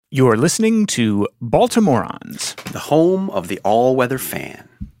You're listening to Baltimoreans, the home of the all-weather fan.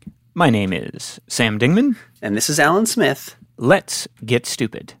 My name is Sam Dingman. And this is Alan Smith. Let's get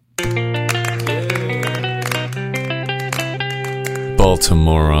stupid.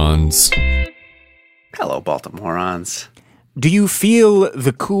 Baltimoreans. Hello, Baltimoreans. Do you feel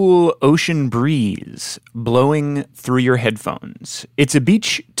the cool ocean breeze blowing through your headphones? It's a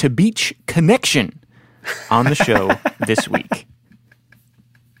beach-to-beach connection on the show this week.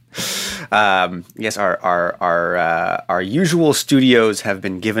 Yes, our usual studios have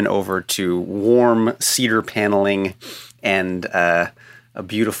been given over to warm cedar paneling and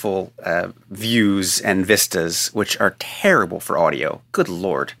beautiful views and vistas, which are terrible for audio. Good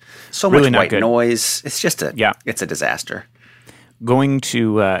Lord. So Really much not white good. noise. It's just it's a disaster. Going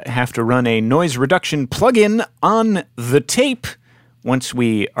to have to run a noise reduction plugin on the tape once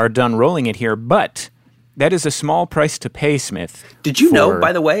we are done rolling it here, but that is a small price to pay, Smith. Did you know,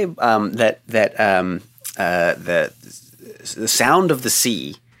 by the way, that the sound of the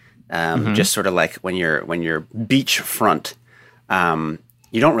sea, just sort of like when you're beachfront,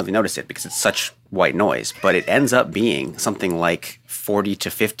 you don't really notice it because it's such white noise, but it ends up being something like 40 to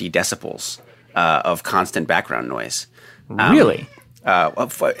 50 decibels of constant background noise. Really?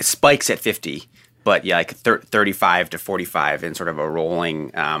 It spikes at 50. But yeah, like 35 to 45 in sort of a rolling,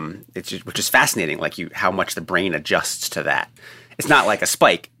 which is fascinating, like how much the brain adjusts to that. It's not like a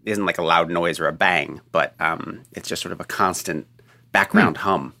spike, it isn't like a loud noise or a bang, but it's just sort of a constant background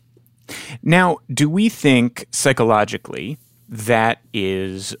hum. Now, do we think psychologically that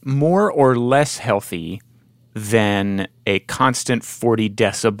is more or less healthy than a constant 40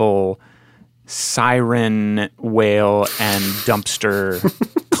 decibel siren, whale, and dumpster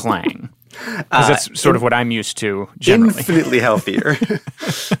clang? Because that's sort of what I'm used to generally. Infinitely healthier.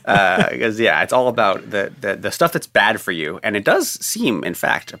 Because, it's all about the stuff that's bad for you. And it does seem, in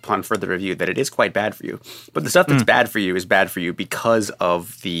fact, upon further review, that it is quite bad for you. But the stuff that's bad for you is bad for you because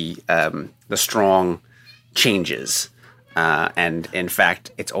of the strong changes. And, in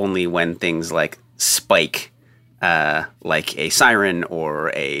fact, it's only when things like spike, like a siren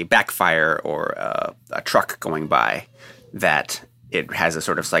or a backfire or a truck going by, that it has a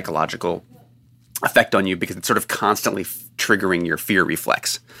sort of psychological effect on you because it's sort of constantly triggering your fear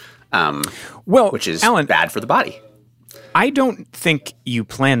reflex, which is Alan, bad for the body. I don't think you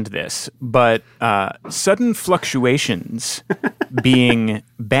planned this, but sudden fluctuations being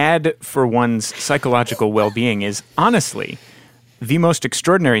bad for one's psychological well-being is honestly the most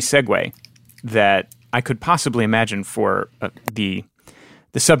extraordinary segue that I could possibly imagine for the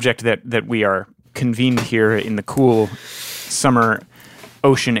subject that we are convened here in the cool summer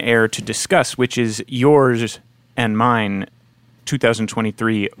ocean air to discuss, which is yours and mine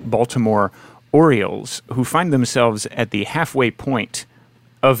 2023 Baltimore Orioles, who find themselves at the halfway point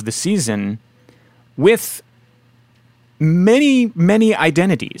of the season with many, many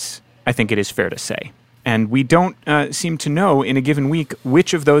identities, I think it is fair to say. And we don't seem to know in a given week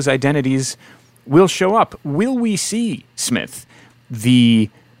which of those identities will show up. Will we see, Smith,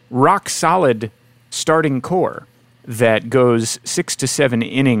 the rock-solid starting core that goes 6 to 7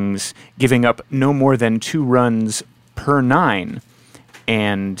 innings, giving up no more than 2 runs per 9,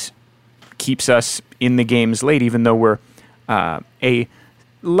 and keeps us in the games late, even though we're a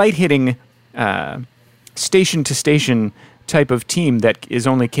light-hitting, station-to-station type of team that is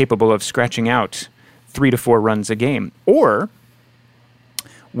only capable of scratching out 3 to 4 runs a game? Or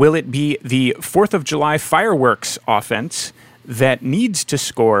will it be the 4th of July fireworks offense that needs to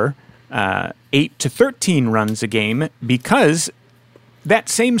score 8 to 13 runs a game because that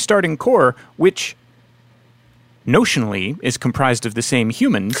same starting core, which notionally is comprised of the same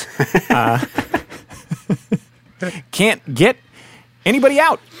humans, can't get anybody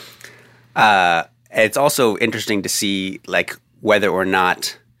out? It's also interesting to see like whether or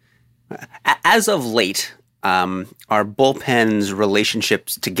not, as of late, our bullpen's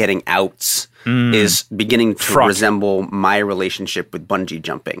relationships to getting outs is beginning to resemble my relationship with bungee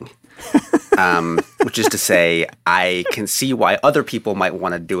jumping. Which is to say, I can see why other people might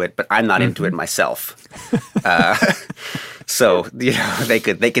want to do it, but I'm not into it myself. So they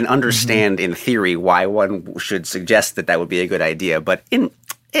can understand in theory why one should suggest that would be a good idea, but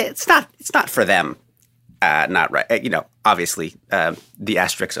it's not for them. Not right. Obviously, the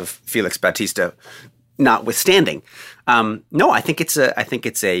asterisks of Felix Bautista notwithstanding. No, I think it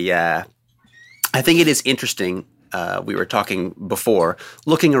is interesting. We were talking before,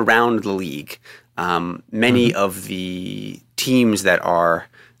 looking around the league, many of the teams that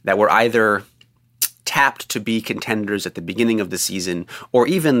were either tapped to be contenders at the beginning of the season, or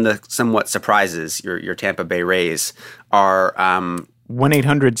even the somewhat surprises, your Tampa Bay Rays, are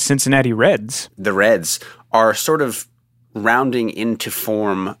 1-800-Cincinnati Reds. The Reds are sort of rounding into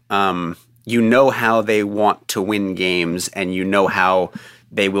form. You know how they want to win games, and you know how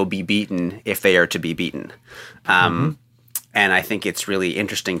they will be beaten if they are to be beaten. And I think it's really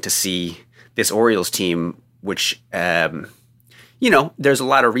interesting to see this Orioles team, which, there's a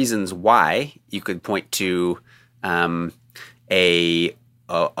lot of reasons why. You could point to a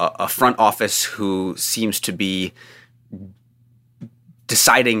front office who seems to be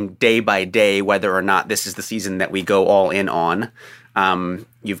deciding day by day whether or not this is the season that we go all in on.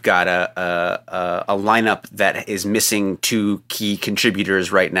 You've got a lineup that is missing two key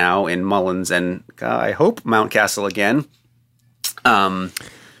contributors right now in Mullins and I hope Mountcastle again.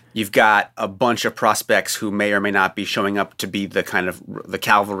 You've got a bunch of prospects who may or may not be showing up to be the kind of the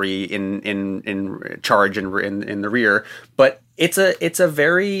cavalry in charge and in the rear, but it's a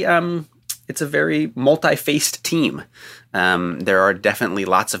very multi-faced team. There are definitely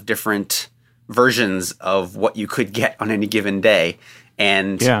lots of different versions of what you could get on any given day.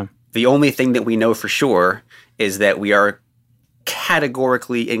 And the only thing that we know for sure is that we are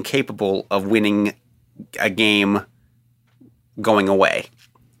categorically incapable of winning a game going away.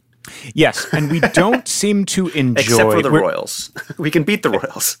 Yes, and we don't seem to enjoy... Except for the Royals. We can beat the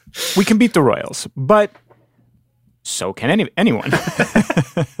Royals. We can beat the Royals, but so can anyone.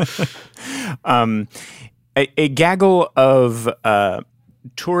 A gaggle of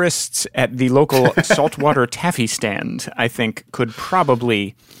tourists at the local saltwater taffy stand, I think, could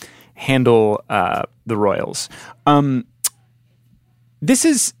probably handle the Royals.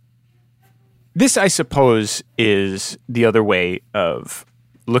 This, I suppose, is the other way of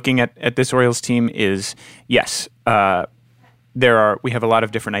looking at this Orioles team is, yes, we have a lot of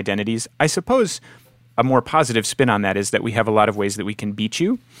different identities. I suppose a more positive spin on that is that we have a lot of ways that we can beat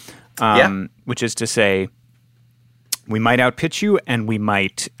you, which is to say we might outpitch you and we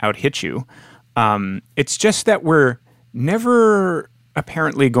might outhit you. It's just that we're never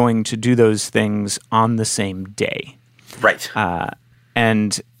apparently going to do those things on the same day. Right.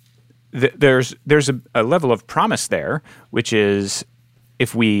 And there's a level of promise there, which is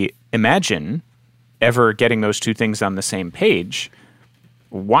if we imagine ever getting those two things on the same page,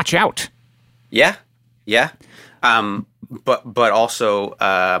 watch out. Yeah. But also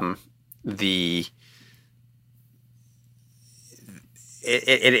it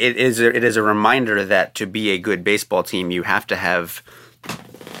is a reminder that to be a good baseball team, you have to have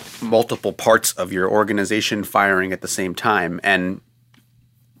multiple parts of your organization firing at the same time, and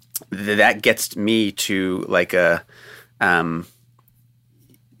that gets me to like I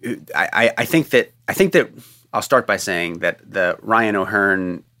think that I'll start by saying that the Ryan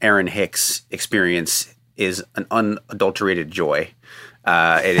O'Hearn, Aaron Hicks experience is an unadulterated joy.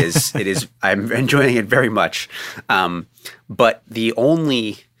 It is. I'm enjoying it very much. But the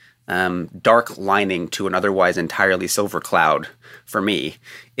only dark lining to an otherwise entirely silver cloud for me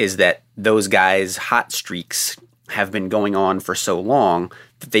is that those guys' hot streaks have been going on for so long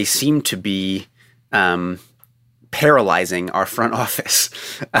that they seem to be paralyzing our front office,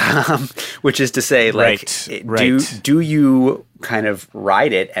 which is to say, like, do you kind of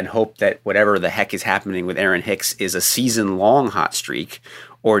ride it and hope that whatever the heck is happening with Aaron Hicks is a season-long hot streak,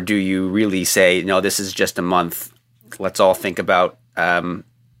 or do you really say, no, this is just a month, let's all think about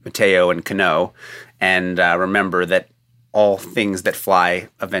Mateo and Cano, and remember that all things that fly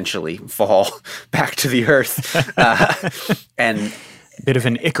eventually fall back to the earth, and bit of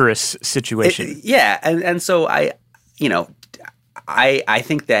an Icarus situation. And so I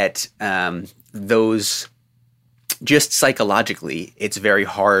think that those, just psychologically, it's very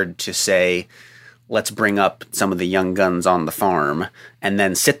hard to say, let's bring up some of the young guns on the farm and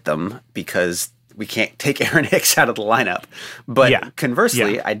then sit them because we can't take Aaron Hicks out of the lineup. But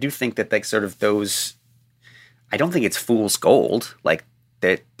conversely, I do think that like sort of those, I don't think it's fool's gold. Like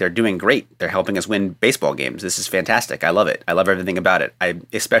they're doing great. They're helping us win baseball games. This is fantastic. I love it. I love everything about it. I'm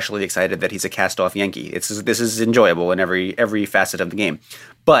especially excited that he's a cast-off Yankee. This is enjoyable in every facet of the game.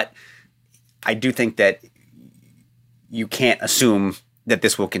 But I do think that you can't assume that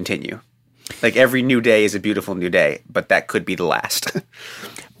this will continue. Like every new day is a beautiful new day, but that could be the last.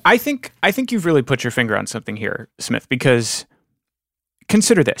 I think you've really put your finger on something here, Smith, because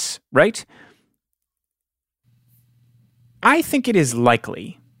consider this, right? I think it is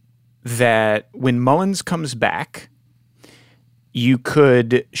likely that when Mullins comes back, you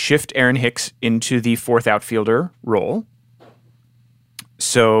could shift Aaron Hicks into the fourth outfielder role.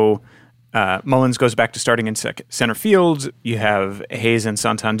 So Mullins goes back to starting in center field. You have Hayes and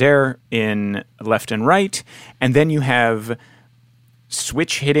Santander in left and right. And then you have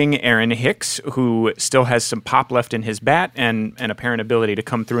switch hitting Aaron Hicks, who still has some pop left in his bat and an apparent ability to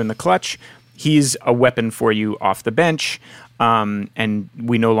come through in the clutch. He's a weapon for you off the bench, and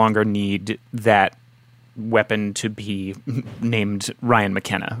we no longer need that weapon to be named Ryan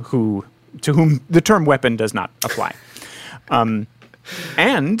McKenna, to whom the term weapon does not apply. And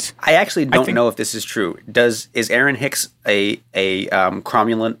I actually don't know if this is true. Is Aaron Hicks a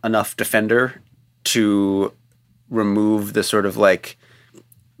cromulent enough defender to remove the sort of like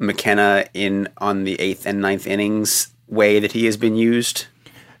McKenna on the 8th and 9th innings way that he has been used?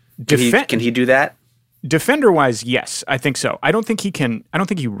 Can he do that? Defender-wise, yes, I think so. I don't think he can. I don't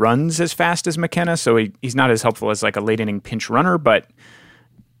think he runs as fast as McKenna, so he's not as helpful as like a late inning pinch runner. But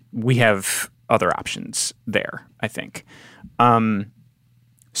we have other options there, I think.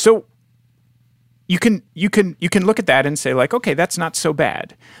 So you can look at that and say like, okay, that's not so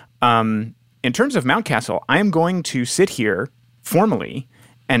bad. In terms of Mountcastle, I am going to sit here formally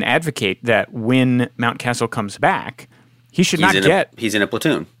and advocate that when Mountcastle comes back, he's in a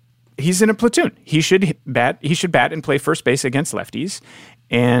platoon. He's in a platoon. He should bat and play first base against lefties,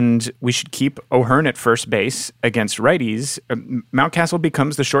 and we should keep O'Hearn at first base against righties. Mountcastle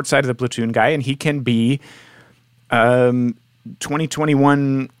becomes the short side of the platoon guy, and he can be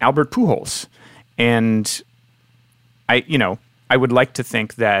 2021 Albert Pujols. And I would like to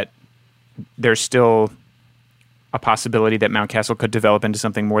think that there's still a possibility that Mountcastle could develop into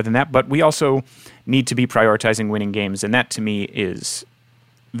something more than that, but we also need to be prioritizing winning games, and that to me is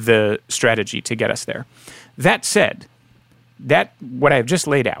the strategy to get us there. That said, what I've just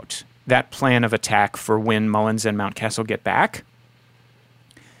laid out, that plan of attack for when Mullins and Mountcastle get back,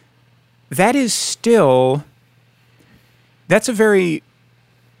 that's a very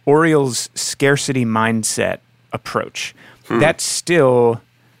Orioles scarcity mindset approach. That's still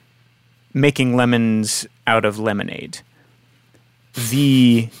making lemons out of lemonade.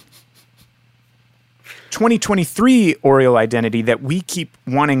 The 2023 Oriole identity that we keep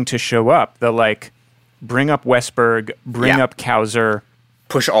wanting to show up, the like bring up Westberg, bring up Cowser,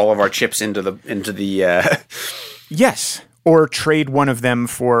 push all of our chips into the yes, or trade one of them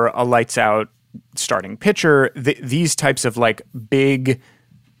for a lights out starting pitcher. These types of like big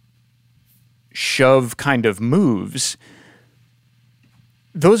shove kind of moves,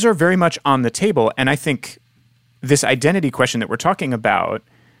 those are very much on the table. And I think this identity question that we're talking about,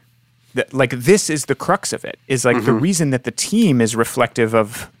 that like this is the crux of it, is like the reason that the team is reflective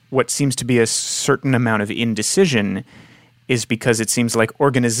of what seems to be a certain amount of indecision is because it seems like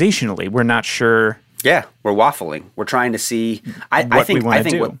organizationally we're not sure. Yeah, we're waffling. We're trying to see. I think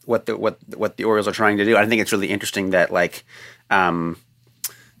what the Orioles are trying to do. I think it's really interesting that like the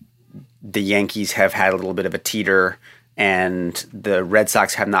Yankees have had a little bit of a teeter, and the Red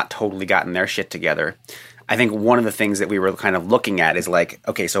Sox have not totally gotten their shit together. I think one of the things that we were kind of looking at is like,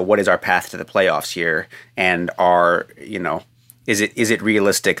 okay, so what is our path to the playoffs here? And is it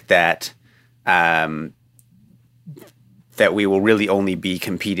realistic that that we will really only be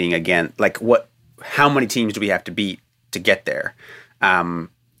competing again? Like how many teams do we have to beat to get there? I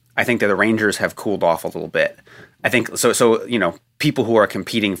think that the Rangers have cooled off a little bit. I think so people who are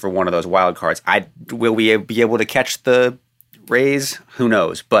competing for one of those wild cards, will we be able to catch the Rays? Who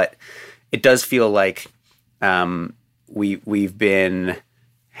knows? But it does feel like we've been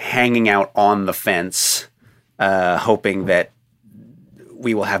hanging out on the fence, hoping that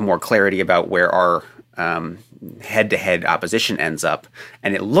we will have more clarity about where our head-to-head opposition ends up.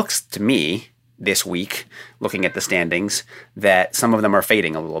 And it looks to me this week, looking at the standings, that some of them are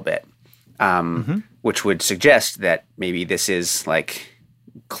fading a little bit, which would suggest that maybe this is like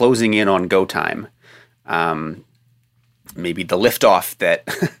closing in on go time. Maybe the liftoff that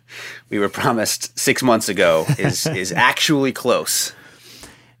we were promised 6 months ago is actually close.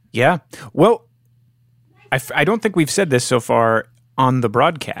 Yeah. Well, I don't think we've said this so far on the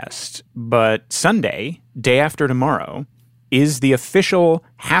broadcast, but Sunday, day after tomorrow, is the official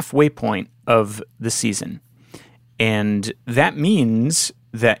halfway point of the season. And that means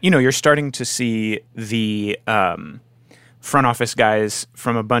that, you're starting to see the front office guys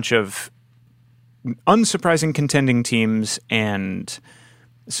from a bunch of unsurprising contending teams and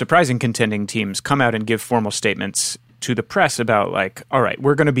surprising contending teams come out and give formal statements to the press about like, all right,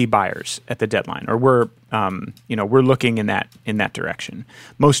 we're going to be buyers at the deadline, or we're looking in that direction.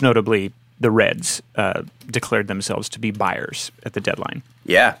 Most notably, the Reds declared themselves to be buyers at the deadline.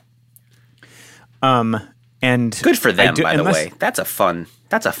 Yeah. And good for them, by the way. That's a fun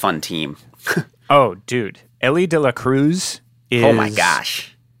team. Oh, dude. Ellie De La Cruz is, oh my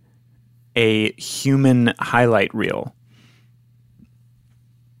gosh, a human highlight reel.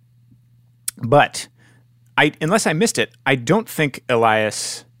 But unless I missed it, I don't think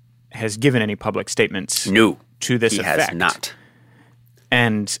Elias has given any public statements No, to this he effect. has not.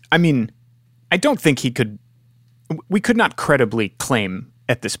 And I mean, I don't think we could not credibly claim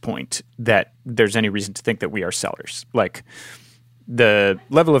at this point that there's any reason to think that we are sellers. Like, the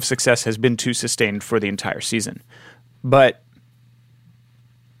level of success has been too sustained for the entire season. But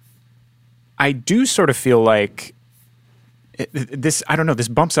I do sort of feel like this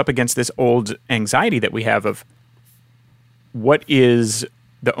bumps up against this old anxiety that we have of what is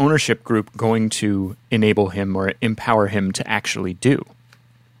the ownership group going to enable him or empower him to actually do?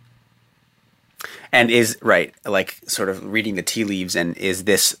 And is, right, like sort of reading the tea leaves, and is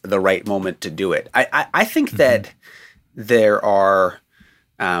this the right moment to do it? I think that there are,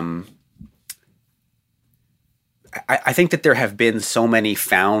 I think that there have been so many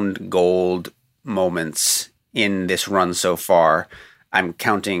found gold moments in this run so far. I'm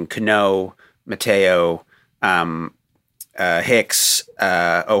counting Cano, Mateo, Hicks,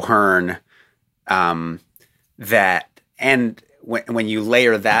 O'Hearn, that, and when you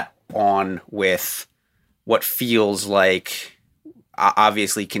layer that on with what feels like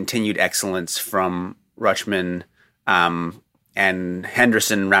obviously continued excellence from Rutschman, and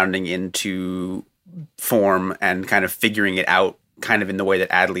Henderson rounding into form and kind of figuring it out kind of in the way that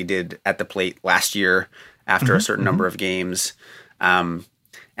Adley did at the plate last year after a certain number of games. And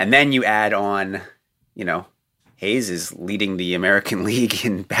then you add on, Hayes is leading the American League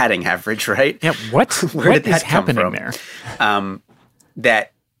in batting average, right? Yeah, what did that is come happening from? there?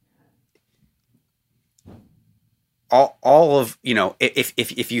 That all of,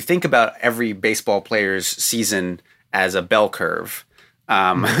 if you think about every baseball player's season as a bell curve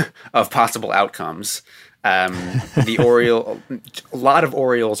of possible outcomes, a lot of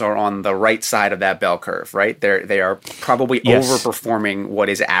Orioles are on the right side of that bell curve, right? They are probably overperforming what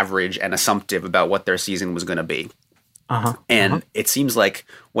is average and assumptive about what their season was going to be. And it seems like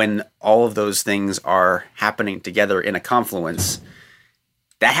when all of those things are happening together in a confluence,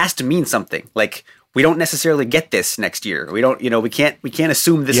 that has to mean something. Like, we don't necessarily get this next year. We don't, we can't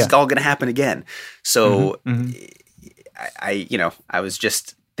assume this is all going to happen again. So I was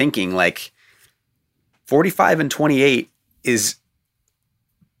just thinking, like, 45 and 28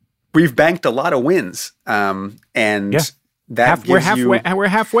 we've banked a lot of wins. That we're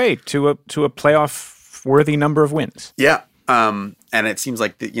halfway to a playoff worthy number of wins. Yeah. And it seems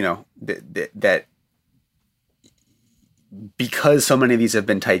like that because so many of these have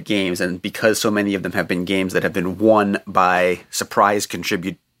been tight games, and because so many of them have been games that have been won by surprise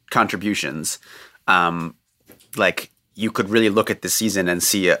contributions, like, you could really look at the season and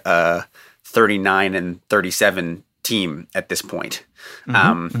see a 39 and 37 team at this point.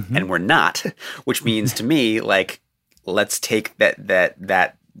 And we're not, which means to me, like, let's take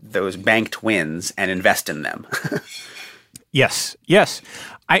those banked wins and invest in them. Yes.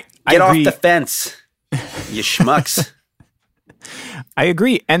 I Get agree. off the fence, you schmucks. I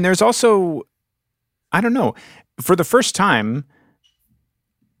agree. And there's also, I don't know, for the first time,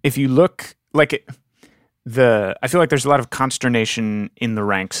 if you look like it, I feel like there's a lot of consternation in the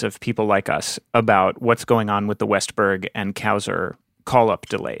ranks of people like us about what's going on with the Westberg and Cowser call-up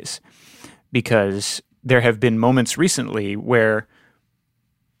delays, because there have been moments recently where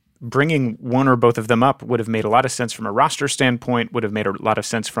bringing one or both of them up would have made a lot of sense from a roster standpoint, would have made a lot of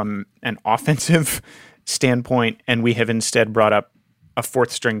sense from an offensive standpoint, and we have instead brought up a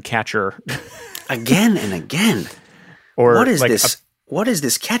fourth-string catcher again and again. Or what is like this? What is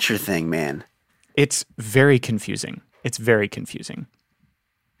this catcher thing, man? It's very confusing.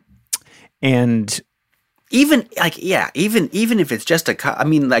 And even if it's just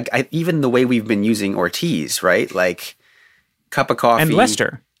even the way we've been using Ortiz, right? Like, cup of coffee and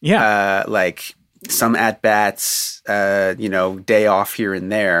Lester, yeah, like some at bats, day off here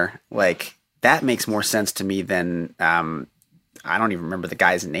and there. Like, that makes more sense to me than I don't even remember the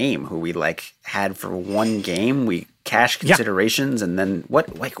guy's name who we had for one game. We cash considerations, and then what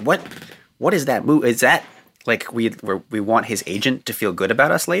is that move? Is that like we want his agent to feel good about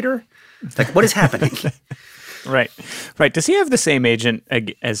us later? It's like, what is happening? Right. Does he have the same agent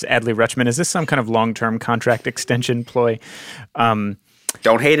as Adley Rutschman? Is this some kind of long-term contract extension ploy?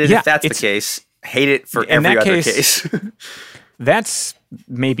 Don't hate it if that's the case. Hate it for every other case. That's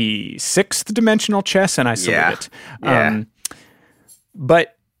maybe sixth dimensional chess, and I salute it.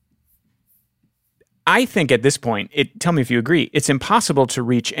 But I think at this point, tell me if you agree, it's impossible to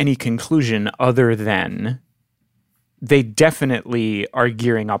reach any conclusion other than they definitely are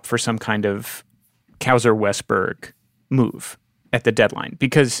gearing up for some kind of Cowser-Westberg move at the deadline,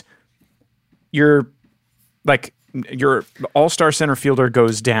 because your all-star center fielder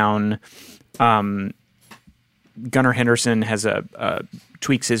goes down. Gunnar Henderson has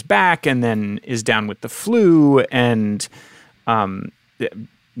tweaks his back and then is down with the flu, and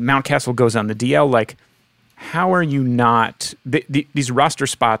Mountcastle goes on the DL. Like, how are you not these roster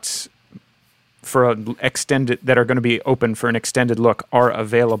spots for extended that are going to be open for an extended look are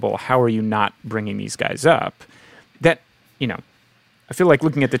available? How are you not bringing these guys up? That, I feel like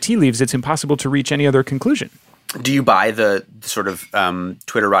looking at the tea leaves, it's impossible to reach any other conclusion. Do you buy the sort of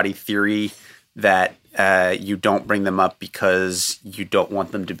Twitterati theory that you don't bring them up because you don't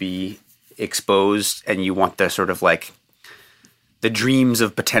want them to be exposed, and you want the sort of like the dreams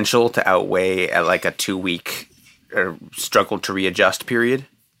of potential to outweigh at like a 2-week struggle to readjust period?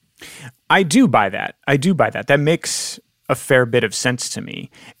 I do buy that. That makes a fair bit of sense to me.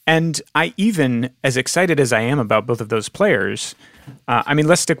 And I even, as excited as I am about both of those players,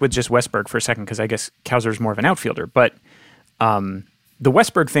 let's stick with just Westberg for a second, because I guess Kauser's more of an outfielder. But the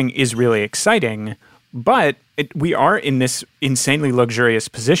Westberg thing is really exciting, but we are in this insanely luxurious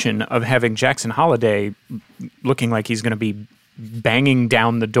position of having Jackson Holliday looking like he's going to be banging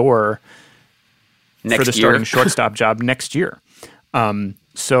down the door for the starting shortstop job next year.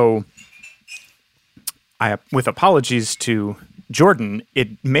 So, with apologies to Jordan,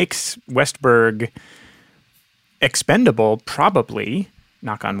 it makes Westberg expendable, probably,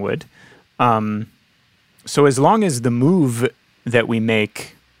 knock on wood. So as long as the move that we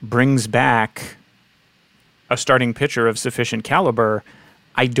make brings back a starting pitcher of sufficient caliber,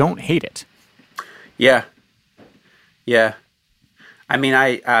 I don't hate it. Yeah. I mean,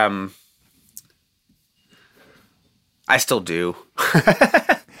 I still do.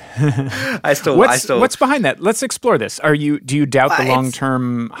 What's behind that? Let's explore this. Do you doubt the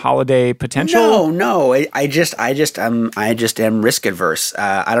long-term Holiday potential? No. I just am risk adverse.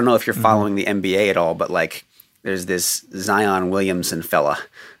 I don't know if you're following the NBA at all, but like there's this Zion Williamson fella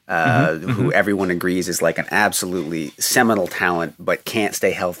who everyone agrees is like an absolutely seminal talent, but can't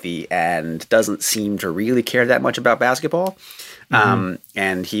stay healthy and doesn't seem to really care that much about basketball.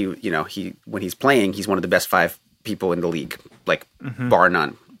 And he when he's playing, he's one of the best 5 people in the league, like bar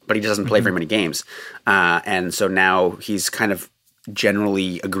none. But he doesn't play very many games. And so now he's kind of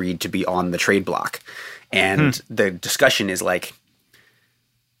generally agreed to be on the trade block. And the discussion is like,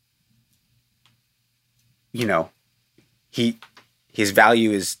 his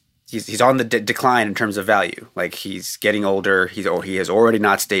value is, he's on the decline in terms of value. Like he's getting older. He has already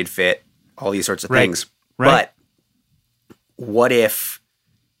not stayed fit, all these sorts of things. Right. But what if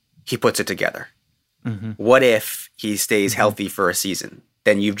he puts it together? What if he stays healthy for a season?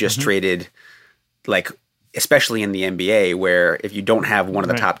 Then you've just traded, like, especially in the NBA, where if you don't have one of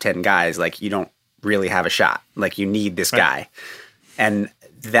the top 10 guys, like, you don't really have a shot. Like, you need this guy. And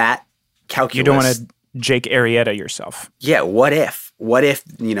that calculus... You don't want to Jake Arrieta yourself. Yeah, what if? What if,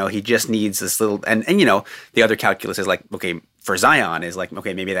 he just needs this little... And the other calculus is like, okay, for Zion is like,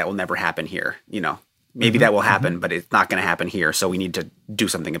 okay, maybe that will never happen here. Maybe that will happen, but it's not going to happen here, so we need to do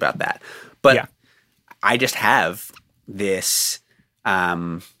something about that. But I just have this...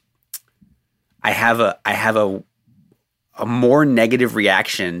 I have a more negative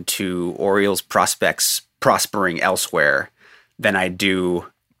reaction to Orioles prospects prospering elsewhere than I do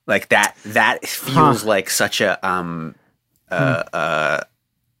like that. That feels like such a I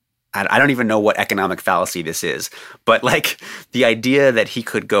don't even know what economic fallacy this is, but like the idea that he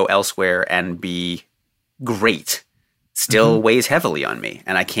could go elsewhere and be great still weighs heavily on me,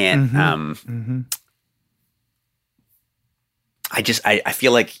 and I can't. I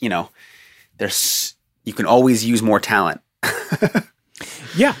feel like, you can always use more talent.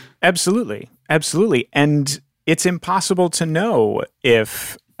 Yeah, absolutely. And it's impossible to know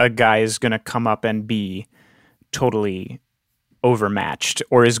if a guy is going to come up and be totally overmatched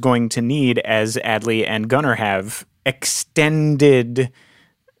or is going to need, as Adley and Gunnar have, extended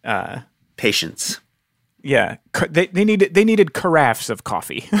patience. Yeah, they needed carafes of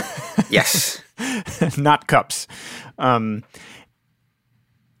coffee. Yes. Not cups.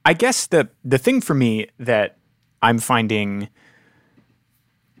 I guess the thing for me that I'm finding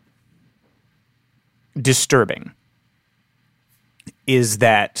disturbing is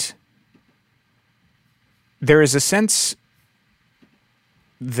that there is a sense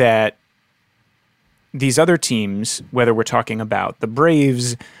that these other teams, whether we're talking about the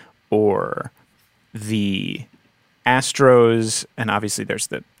Braves or the Astros, and obviously there's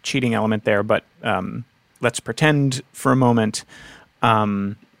the cheating element there, but let's pretend for a moment,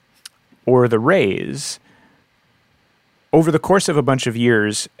 or the Rays, over the course of a bunch of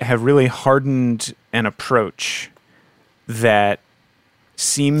years, have really hardened an approach that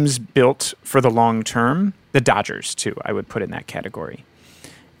seems built for the long term. The Dodgers, too, I would put in that category.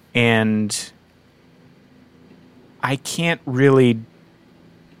 And I can't really.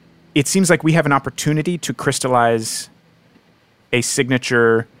 It seems like we have an opportunity to crystallize a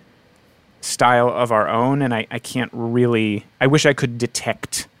signature style of our own, and I can't really. I wish I could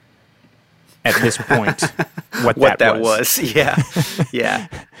detect at this point what that was. Yeah, yeah.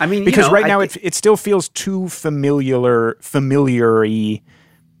 I mean, because right now it still feels too familiarly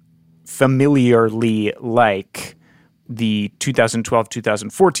like the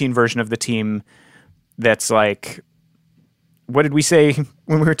 2012-2014 version of the team. That's like, what did we say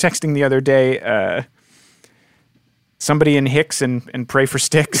when we were texting the other day? Somebody in Hicks and pray for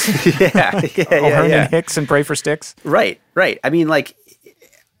sticks. O'Hearn and Hicks and pray for sticks. Right. I mean, like,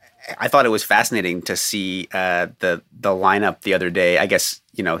 I thought it was fascinating to see the lineup the other day. I guess,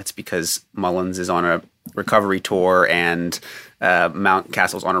 it's because Mullins is on a recovery tour and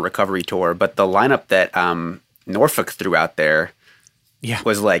Mountcastle's on a recovery tour. But the lineup that Norfolk threw out there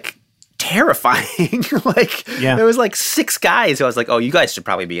was like terrifying. There was like 6 guys who I was like, oh, you guys should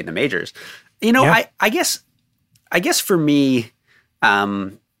probably be in the majors. I guess for me,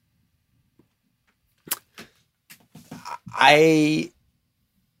 I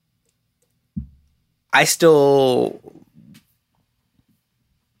still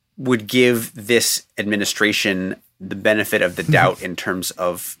would give this administration the benefit of the doubt in terms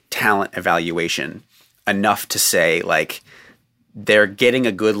of talent evaluation, enough to say, like, they're getting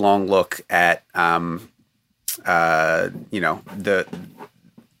a good long look at, the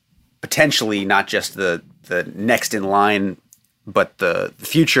potentially not just the next in line, but the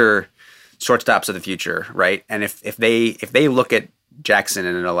future shortstops of the future, right? And if they look at Jackson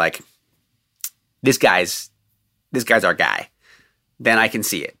and are like, this guy's our guy, then I can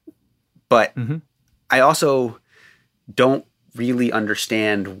see it. But I also don't really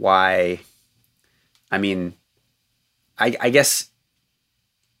understand why. I mean, I guess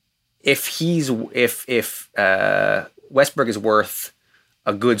if Westberg is worth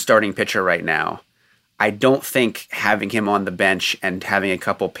a good starting pitcher right now, I don't think having him on the bench and having a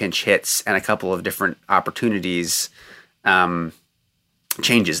couple pinch hits and a couple of different opportunities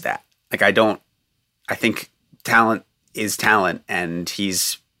changes that. Like, I think talent is talent, and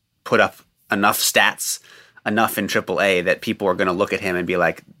he's put up enough stats, enough in AAA that people are going to look at him and be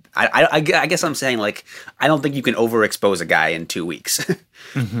like, I guess I'm saying, like, I don't think you can overexpose a guy in 2 weeks.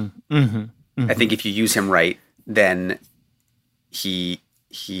 I think if you use him right, then he's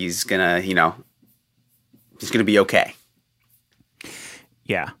gonna, he's gonna be okay.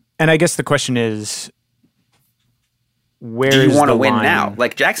 Yeah, and I guess the question is, where do you want to win line? now?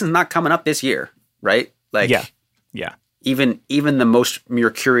 Like, Jackson's not coming up this year, right? Like, yeah. Even the most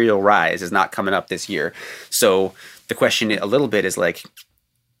mercurial rise is not coming up this year. So the question a little bit is, like,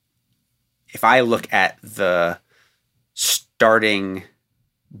 if I look at the starting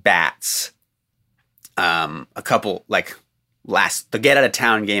bats, a couple, like, the get out of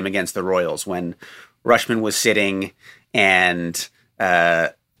town game against the Royals when Rushman was sitting and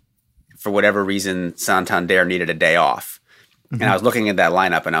for whatever reason Santander needed a day off. And I was looking at that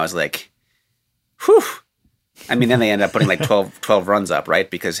lineup and I was like, whew. I mean, then they ended up putting like 12 runs up, right?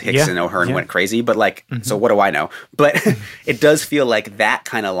 Because Hicks and O'Hearn went crazy. But, like, so what do I know? But it does feel like that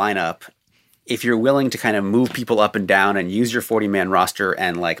kind of lineup, if you're willing to kind of move people up and down and use your 40-man roster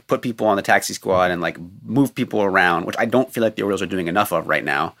and, like, put people on the taxi squad and, like, move people around, which I don't feel like the Orioles are doing enough of right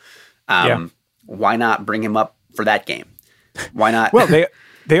now. Why not bring him up for that game? Why not? Well,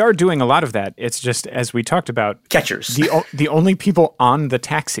 they are doing a lot of that. It's just, as we talked about, catchers. The only people on the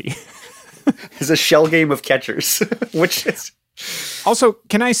taxi is a shell game of catchers, which is... Also,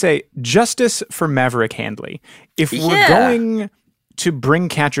 can I say, justice for Maverick Handley. If we're going to bring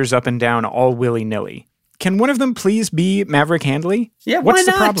catchers up and down all willy-nilly, can one of them please be Maverick Handley? Yeah, what's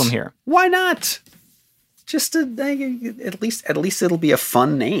the problem here? Why not? Just at least it'll be a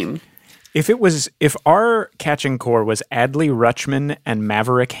fun name. If our catching core was Adley Rutschman and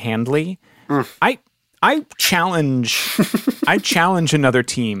Maverick Handley, I challenge another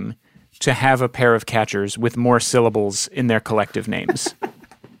team to have a pair of catchers with more syllables in their collective names.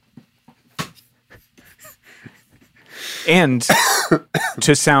 And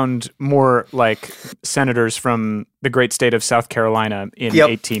to sound more like senators from the great state of South Carolina in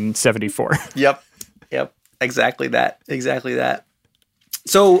 1874. Yep. Exactly that.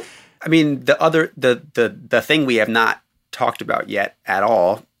 So, I mean, the thing we have not talked about yet at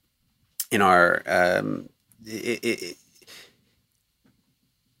all in our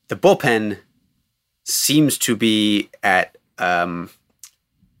the bullpen seems to be at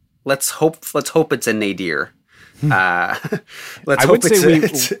let's hope it's a nadir. Let's hope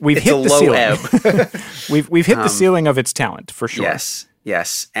we've hit a the low ceiling. ebb. we've hit the ceiling of its talent for sure.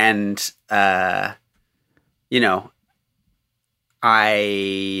 Yes, and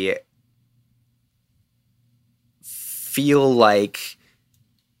I feel like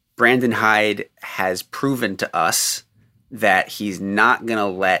Brandon Hyde has proven to us that he's not going to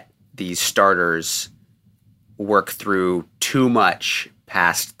let these starters work through too much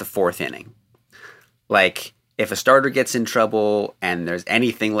past the fourth inning. Like, if a starter gets in trouble and there's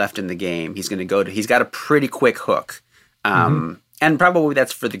anything left in the game, he's got a pretty quick hook. And probably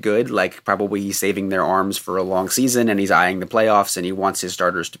that's for the good. Like, probably he's saving their arms for a long season and he's eyeing the playoffs and he wants his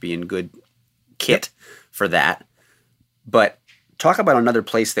starters to be in good kit for that. But talk about another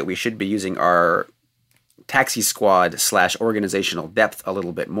place that we should be using our taxi squad / organizational depth a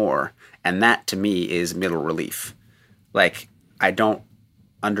little bit more. And that, to me, is middle relief. Like, I don't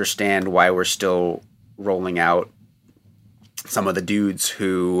understand why we're still rolling out some of the dudes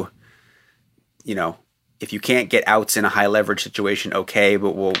who, if you can't get outs in a high leverage situation, okay,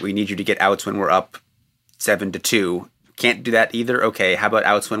 but we need you to get outs when we're up 7-2. Can't do that either. Okay, how about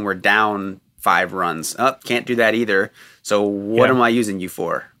outs when we're down 5 runs? Oh, can't do that either. So what am I using you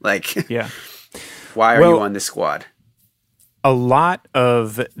for? Like, why are you on this squad? A lot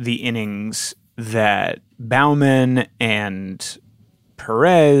of the innings that Bauman and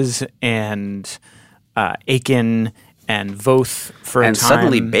Perez and Aiken and Voth for a time. And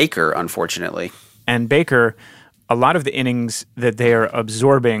suddenly Baker, unfortunately. And Baker, a lot of the innings that they are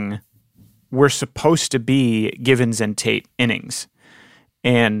absorbing were supposed to be Givens and Tate innings.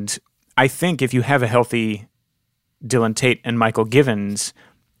 And I think if you have a healthy Dylan Tate and Michael Givens,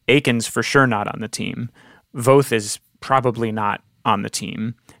 Aiken's for sure not on the team. Voth is probably not on the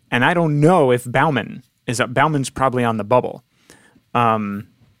team. And I don't know if Bauman is up. Bauman's probably on the bubble. And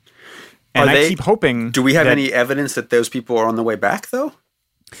I keep hoping. Do we have any evidence that those people are on the way back, though?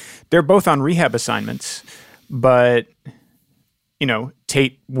 They're both on rehab assignments, but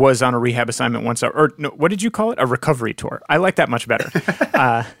Tate was on a rehab assignment once. Or no, what did you call it? A recovery tour. I like that much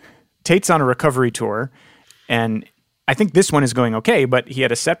better. Tate's on a recovery tour, and I think this one is going okay, but he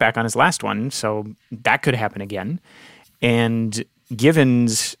had a setback on his last one, so that could happen again. And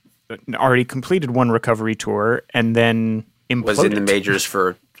Givens already completed one recovery tour and then imploded. Was in the majors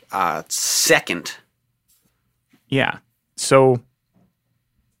for second. Yeah. So,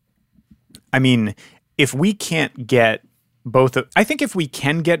 I mean, if we can't get I think if we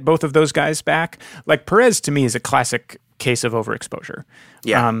can get both of those guys back, like Perez to me is a classic case of overexposure.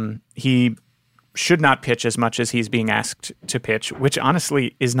 Yeah. He should not pitch as much as he's being asked to pitch, which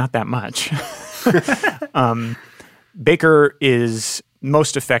honestly is not that much. Baker is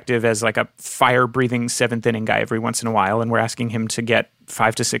most effective as like a fire-breathing seventh inning guy every once in a while, and we're asking him to get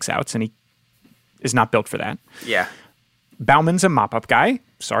 5 to 6 outs, and he is not built for that. Yeah. Bauman's a mop-up guy.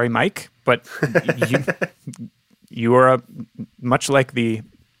 Sorry, Mike, but you are much like the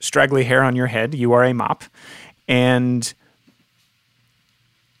straggly hair on your head. You are a mop, and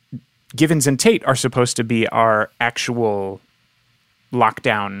Givens and Tate are supposed to be our actual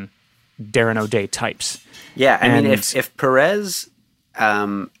lockdown Darren O'Day types. Yeah, I mean, if Perez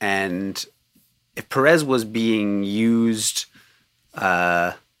and if Perez was being used,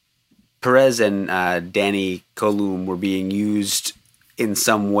 Perez and Danny Colum were being used in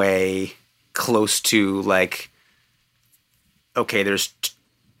some way close to like, okay, there's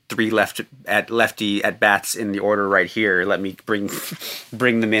 3 lefty at bats in the order right here. Let me bring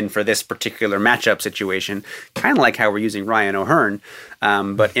them in for this particular matchup situation. Kind of like how we're using Ryan O'Hearn,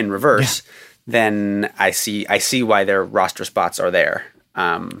 but in reverse. Yeah. Then I see why their roster spots are there.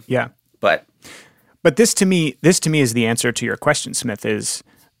 But this to me is the answer to your question, Smith. Is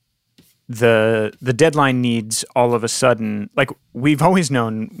the deadline needs all of a sudden, like we've always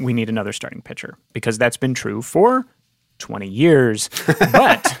known we need another starting pitcher because that's been true for 20 years,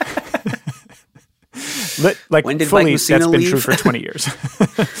 but like when did fully that's been leave? True for 20 years.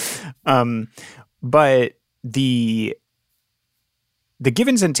 But the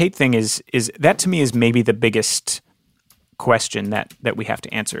Givens and Tate thing is that to me is maybe the biggest question that we have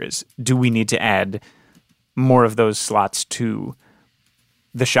to answer is, do we need to add more of those slots to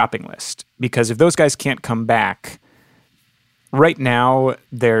the shopping list? Because if those guys can't come back, right now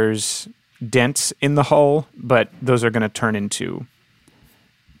there's dents in the hull, but those are going to turn into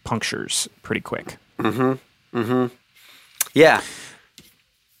punctures pretty quick. Mm-hmm. Mm-hmm. Yeah.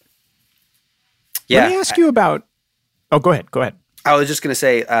 Let me ask you about... Oh, go ahead. I was just going to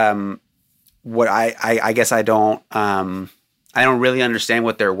say, what I guess I don't really understand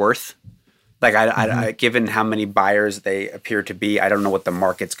what they're worth. Like, I given how many buyers they appear to be, I don't know what the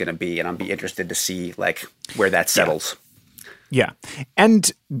market's going to be, and I'll be interested to see like where that settles. Yeah. And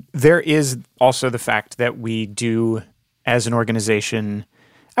there is also the fact that we do, as an organization,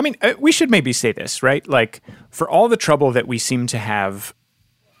 I mean, we should maybe say this, right? Like, for all the trouble that we seem to have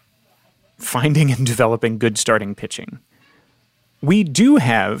finding and developing good starting pitching, we do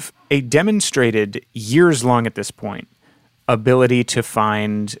have a demonstrated, years long at this point, ability to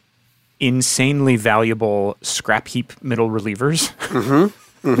find insanely valuable scrap heap middle relievers.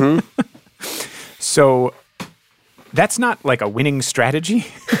 So that's not like a winning strategy.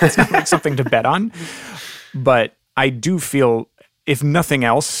 It's not like something to bet on. But I do feel, if nothing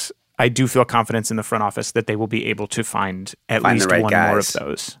else, I do feel confidence in the front office that they will be able to find at least the right one guys. more of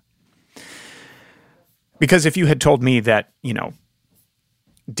those. Because if you had told me that, you know,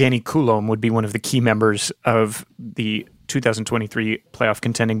 Danny Coulomb would be one of the key members of the 2023 playoff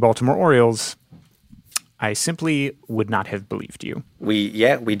contending Baltimore Orioles, I simply would not have believed you. We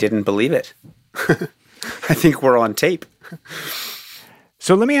didn't believe it. I think we're on tape.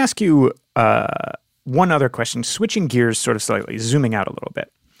 So let me ask you one other question, switching gears sort of slightly, zooming out a little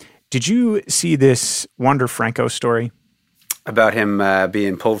bit. Did you see this Wander Franco story? About him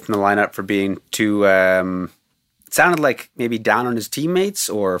being pulled from the lineup for being too, sounded like maybe down on his teammates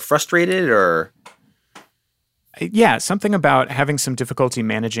or frustrated or... Yeah, something about having some difficulty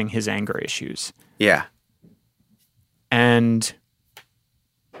managing his anger issues. Yeah. And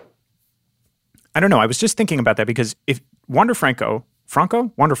I don't know, I was just thinking about that because if Wander Franco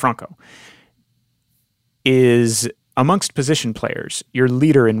is amongst position players, your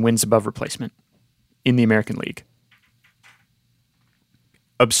leader in wins above replacement in the American League.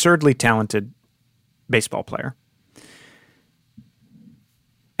 Absurdly talented baseball player.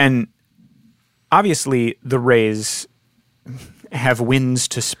 And obviously the Rays have wins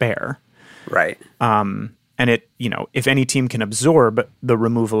to spare. Right. And it, you know, if any team can absorb the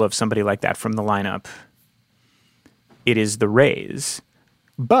removal of somebody like that from the lineup, it is the Rays.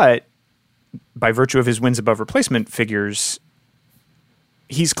 But by virtue of his wins above replacement figures,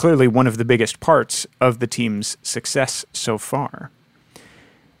 he's clearly one of the biggest parts of the team's success so far.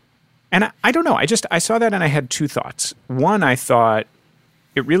 And I don't know. I saw that and I had two thoughts. One, I thought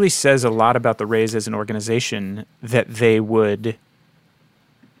it really says a lot about the Rays as an organization that they would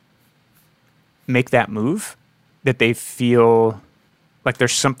make that move, that they feel like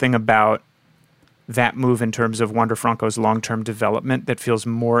there's something about that move in terms of Wander Franco's long-term development that feels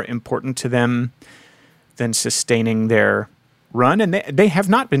more important to them than sustaining their run. And they have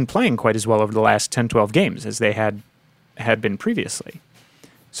not been playing quite as well over the last 10, 12 games as they had been previously.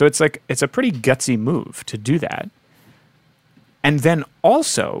 So it's a pretty gutsy move to do that. And then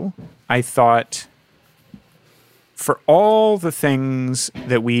also, I thought, for all the things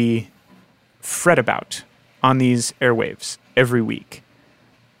that we fret about on these airwaves every week,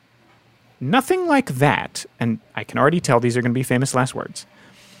 nothing like that, and I can already tell these are going to be famous last words,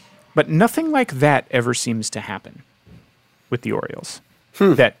 but nothing like that ever seems to happen with the Orioles.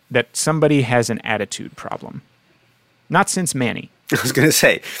 That somebody has an attitude problem. Not since Manny. I was going to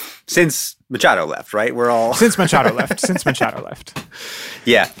say, since Machado left, right? Since Machado left.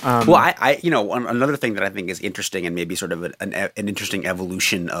 Yeah. Well, I another thing that I think is interesting and maybe sort of an interesting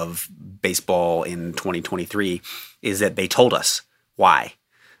evolution of baseball in 2023 is that they told us why.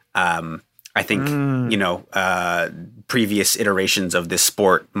 I think, previous iterations of this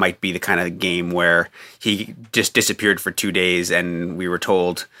sport might be the kind of game where he just disappeared for 2 days and we were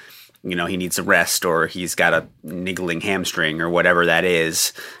told, he needs a rest or he's got a niggling hamstring or whatever that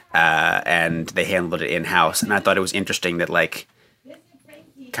is. And they handled it in-house. And I thought it was interesting that like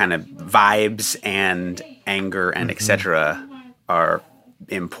kind of vibes and anger and et cetera are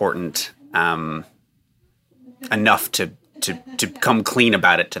important enough to come clean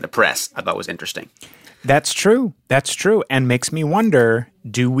about it to the press. I thought was interesting. That's true. And makes me wonder,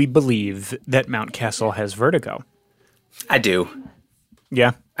 do we believe that Mountcastle has vertigo? I do.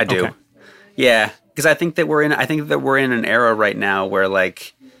 Yeah. I do. Okay. Yeah, because I think that we're in an era right now where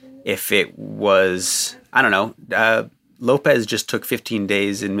like if it was, I don't know, Lopez just took 15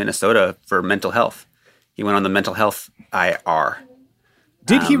 days in Minnesota for mental health. He went on the mental health IR.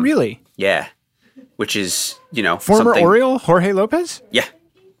 Did he really? Yeah. Which is, former Oriole Jorge Lopez? Yeah.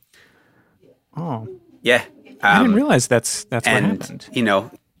 Oh. Yeah. I didn't realize that's what happened.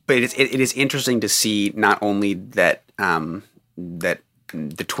 But it is interesting to see not only that that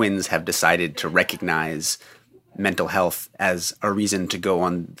the Twins have decided to recognize mental health as a reason to go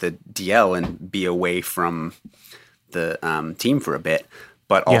on the DL and be away from the team for a bit,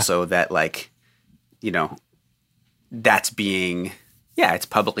 but also that like, that's being, it's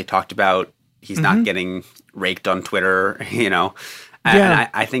publicly talked about. He's not getting raked on Twitter, And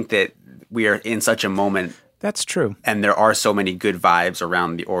I think that we are in such a moment. That's true. And there are so many good vibes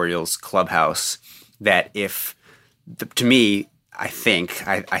around the Orioles clubhouse that to me, I think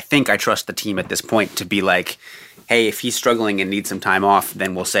I trust the team at this point to be like, hey, if he's struggling and needs some time off,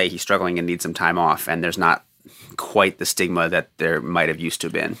 then we'll say he's struggling and needs some time off, and there's not quite the stigma that there might have used to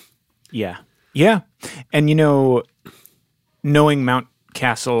have been. Yeah. Yeah. And, knowing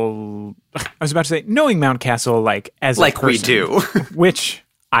Mountcastle, I was about to say, knowing Mountcastle, like, as a person, we do. which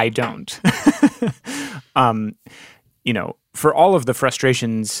I don't. For all of the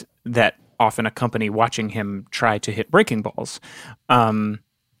frustrations that often accompany watching him try to hit breaking balls,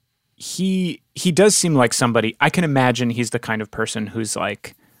 he does seem like somebody, I can imagine he's the kind of person who's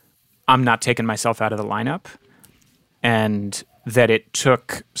like, I'm not taking myself out of the lineup. And that it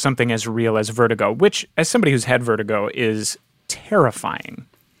took something as real as vertigo, which, as somebody who's had vertigo, is terrifying.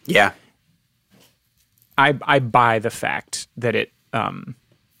 Yeah. I buy the fact that it,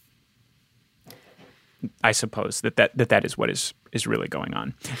 I suppose, that is what is really going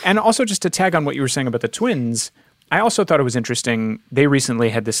on. And also, just to tag on what you were saying about the Twins, I also thought it was interesting. They recently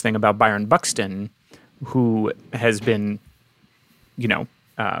had this thing about Byron Buxton, who has been,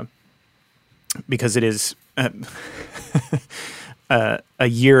 because it is a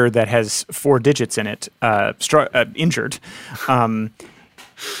year that has 4 digits in it, injured.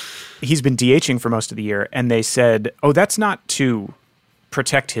 He's been DHing for most of the year, and they said, "Oh, that's not to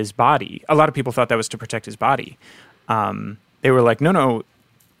protect his body." A lot of people thought that was to protect his body. They were like, "No,"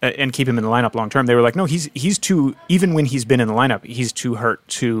 and keep him in the lineup long term. They were like, "No, he's too. Even when he's been in the lineup, he's too hurt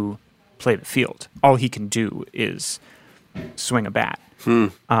to play the field. All he can do is swing a bat."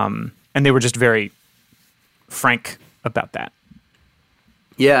 And they were just very frank about that.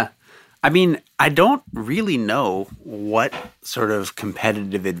 Yeah. I mean, I don't really know what sort of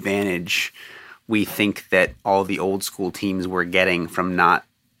competitive advantage we think that all the old school teams were getting from not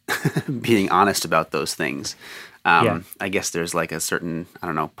being honest about those things. I guess there's like a certain,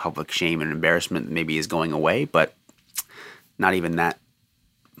 public shame and embarrassment that maybe is going away, but not even that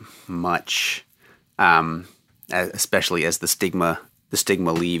much, especially as the stigma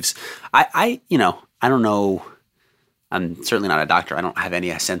leaves. I don't know. I'm certainly not a doctor. I don't have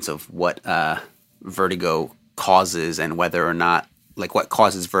any sense of what vertigo causes and whether or not, like what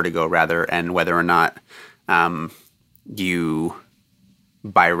causes vertigo rather, and whether or not you,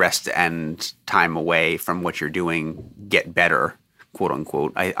 by rest and time away from what you're doing, get better, quote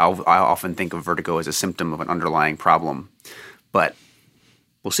unquote. I often think of vertigo as a symptom of an underlying problem, but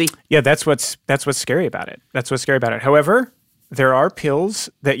we'll see. Yeah, that's what's scary about it. However, there are pills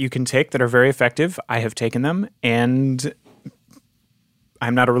that you can take that are very effective. I have taken them, and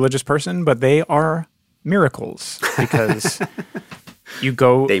I'm not a religious person, but they are miracles because you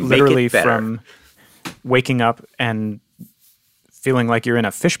go literally from waking up and feeling like you're in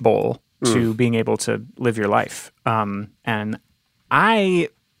a fishbowl to being able to live your life. And I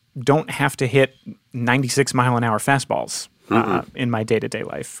don't have to hit 96 mile an hour fastballs in my day-to-day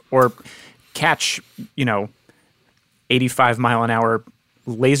life, or catch, 85 mile an hour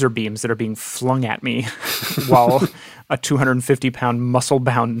laser beams that are being flung at me while a 250-pound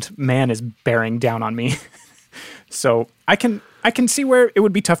muscle-bound man is bearing down on me. So I can see where it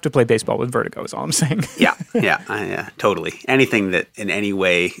would be tough to play baseball with vertigo, is all I'm saying. Yeah, totally. Anything that in any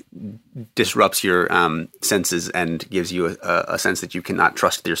way disrupts your senses and gives you a sense that you cannot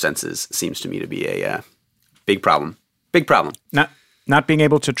trust your senses seems to me to be a big problem. Big problem. Not being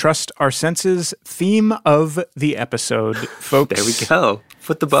able to trust our senses. Theme of the episode, folks. There we go.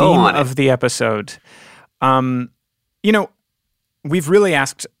 Put the bow on it. Theme of the episode. We've really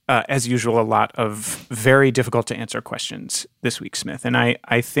asked, as usual, a lot of very difficult to answer questions this week, Smith. And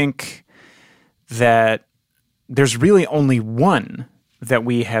I think that there's really only one that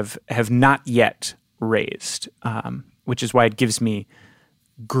we have not yet raised, which is why it gives me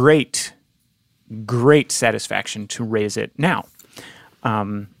great satisfaction to raise it now.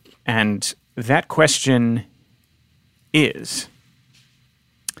 And that question is,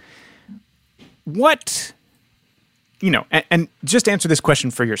 what, and just answer this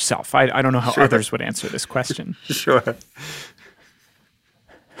question for yourself. I don't know how others would answer this question. Sure.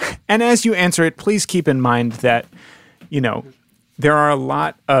 And as you answer it, please keep in mind that, there are a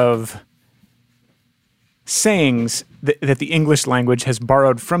lot of sayings that the English language has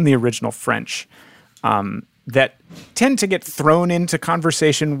borrowed from the original French, that tend to get thrown into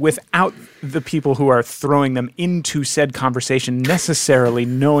conversation without the people who are throwing them into said conversation necessarily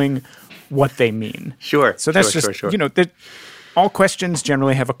knowing what they mean. Sure. So that's sure. All questions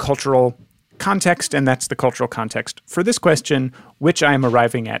generally have a cultural context, and that's the cultural context for this question, which I am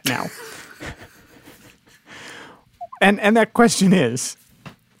arriving at now. And that question is,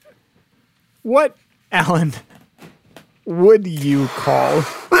 what, Alan, would you call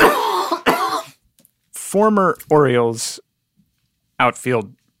former Orioles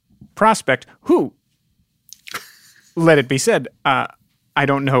outfield prospect who, let it be said, I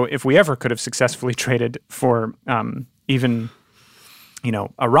don't know if we ever could have successfully traded for even,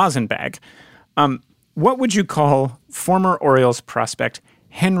 a rosin bag. What would you call former Orioles prospect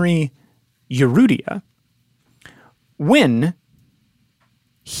Henry Urrutia when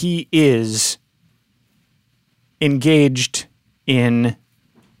he is engaged in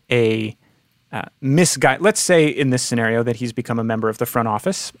a misguided, let's say in this scenario that he's become a member of the front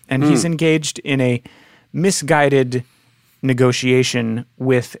office and he's engaged in a misguided negotiation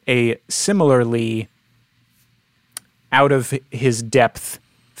with a similarly out of his depth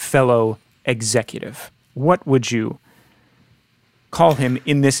fellow executive. What would you call him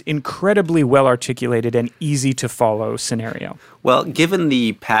in this incredibly well-articulated and easy-to-follow scenario? Well, given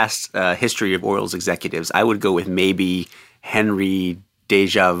the past history of Orioles executives, I would go with maybe Henry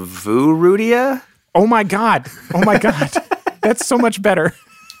Deja Vu Rudia. Oh my God. That's so much better.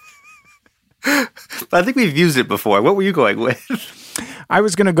 But I think we've used it before. What were you going with? I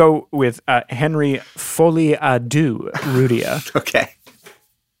was going to go with Henry Foliadu Rudia. Okay.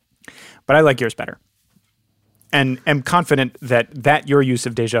 But I like yours better. And am confident that your use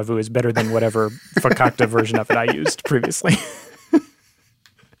of deja vu is better than whatever fakakta version of it I used previously.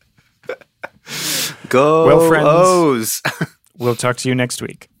 Go well, friends, O's. We'll talk to you next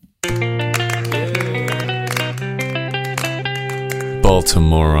week.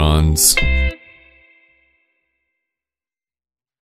 Baltimoreans.